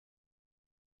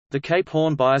The Cape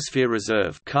Horn Biosphere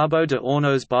Reserve, Cabo de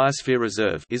Hornos Biosphere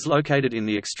Reserve is located in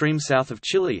the extreme south of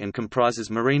Chile and comprises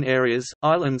marine areas,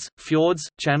 islands, fjords,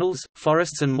 channels,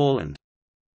 forests and moorland.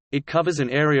 It covers an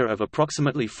area of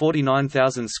approximately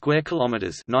 49,000 square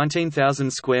kilometers,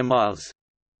 19,000 square miles.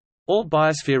 All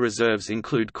biosphere reserves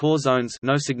include core zones,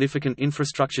 no significant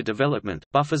infrastructure development,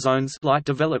 buffer zones, light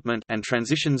development, and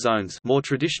transition zones, more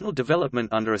traditional development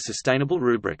under a sustainable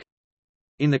rubric.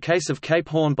 In the case of Cape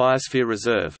Horn Biosphere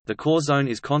Reserve, the core zone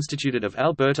is constituted of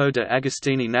Alberto de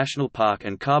Agostini National Park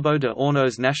and Cabo de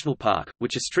Hornos National Park,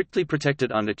 which are strictly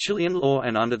protected under Chilean law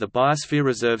and under the Biosphere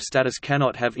Reserve status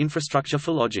cannot have infrastructure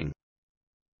for lodging.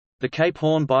 The Cape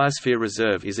Horn Biosphere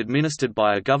Reserve is administered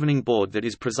by a governing board that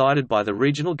is presided by the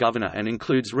regional governor and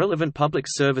includes relevant public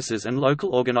services and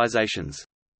local organizations.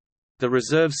 The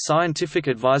reserve's Scientific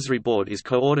Advisory Board is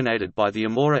coordinated by the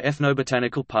Amora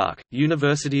Ethnobotanical Park,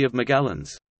 University of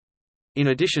Magallanes. In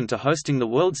addition to hosting the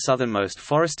world's southernmost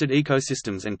forested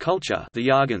ecosystems and culture, the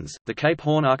Yagans, the Cape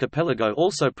Horn archipelago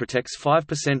also protects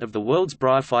 5% of the world's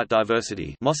bryophyte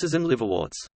diversity, mosses and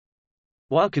liverworts.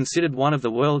 While considered one of the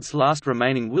world's last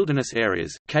remaining wilderness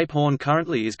areas, Cape Horn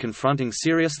currently is confronting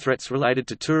serious threats related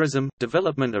to tourism,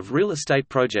 development of real estate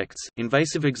projects,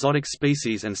 invasive exotic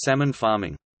species and salmon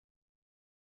farming.